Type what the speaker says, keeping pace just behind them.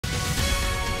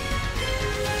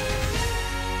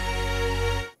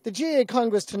The GAA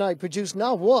Congress tonight produced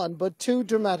not one but two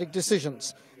dramatic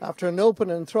decisions. After an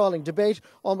open and enthralling debate,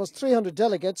 almost 300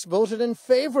 delegates voted in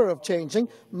favour of changing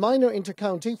minor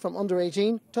intercounty from under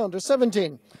 18 to under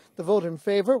 17. The vote in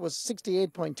favour was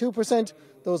 68.2%,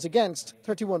 those against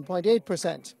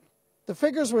 31.8%. The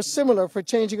figures were similar for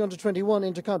changing under 21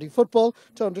 intercounty football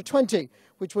to under 20,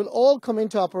 which will all come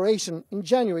into operation in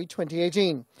January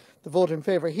 2018. The vote in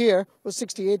favour here was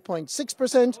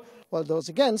 68.6%, while those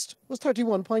against was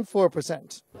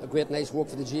 31.4%. A great night's work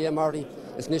for the GAA, Marty.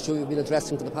 It's an issue we've been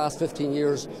addressing for the past 15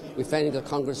 years. We've finally got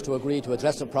Congress to agree to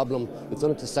address the problem. We've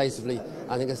done it decisively.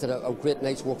 I think it's a great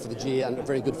night's work for the GAA and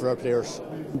very good for our players.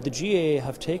 The GAA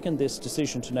have taken this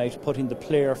decision tonight, putting the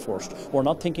player first. We're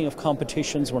not thinking of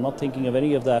competitions, we're not thinking of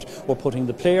any of that. We're putting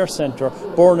the player centre,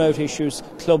 burnout issues,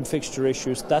 club fixture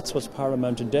issues. That's what's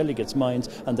paramount in delegates' minds,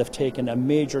 and they've taken a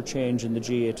major change in the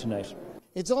GAA tonight.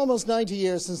 It's almost 90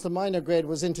 years since the minor grade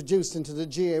was introduced into the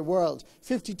GAA world,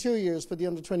 52 years for the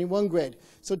under-21 grade.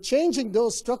 So changing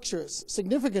those structures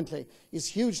significantly is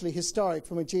hugely historic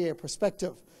from a GAA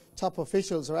perspective. Top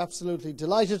officials are absolutely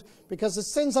delighted because it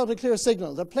sends out a clear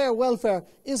signal that player welfare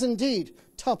is indeed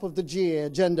top of the GAA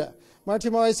agenda. Marty,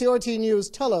 Morrissey, RT News,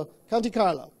 Carlow, County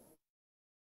Carlow.